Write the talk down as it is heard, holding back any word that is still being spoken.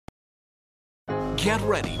Get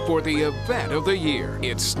ready for the event of the year.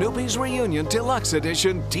 It's Snoopy's Reunion Deluxe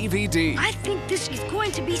Edition DVD. I think this is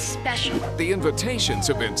going to be special. The invitations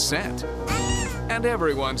have been sent, and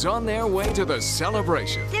everyone's on their way to the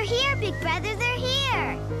celebration. They're here, Big Brother, they're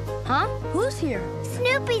here. Huh? Who's here?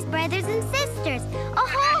 Snoopy's brothers and sisters, a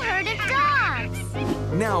whole herd of dogs.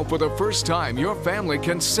 Now, for the first time, your family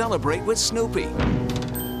can celebrate with Snoopy.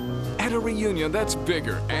 At a reunion that's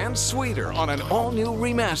bigger and sweeter on an all-new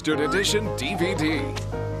remastered edition DVD.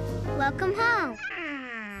 Welcome home.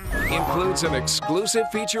 Includes an exclusive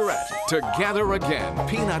featurette, Together Again,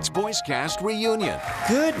 Peanuts Voice Cast Reunion.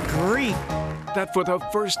 Good grief! That for the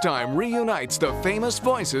first time reunites the famous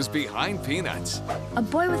voices behind Peanuts. A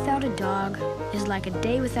boy without a dog is like a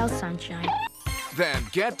day without sunshine. Then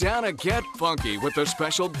get down and get funky with the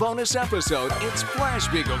special bonus episode, It's Flash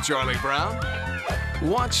Beagle, Charlie Brown.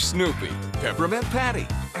 Watch Snoopy, Peppermint Patty,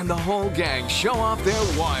 and the whole gang show off their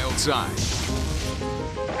wild side.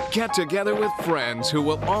 Get together with friends who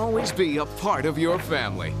will always be a part of your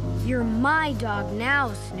family. You're my dog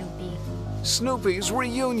now, Snoopy. Snoopy's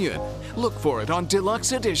Reunion. Look for it on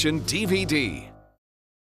Deluxe Edition DVD.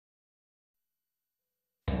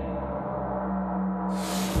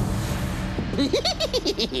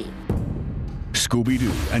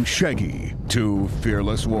 Scooby-Doo and Shaggy, two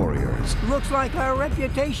fearless warriors. Looks like our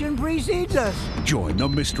reputation precedes us. Join the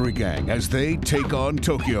mystery gang as they take on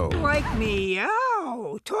Tokyo. Like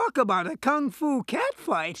meow! Talk about a kung fu cat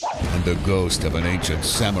fight. And the ghost of an ancient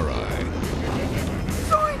samurai.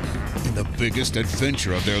 Zoinks! In the biggest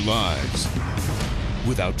adventure of their lives.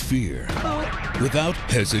 Without fear. Without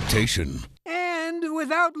hesitation. And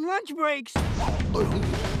without lunch breaks.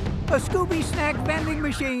 A Scooby snack vending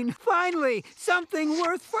machine. Finally, something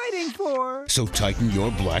worth fighting for. So tighten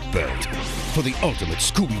your black belt for the ultimate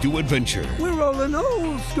Scooby-Doo adventure. We're rolling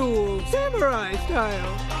old school, samurai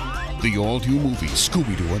style. The all-new movie,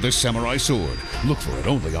 Scooby-Doo and the Samurai Sword. Look for it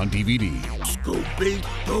only on DVD.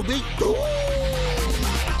 Scooby-Dooby-Doo!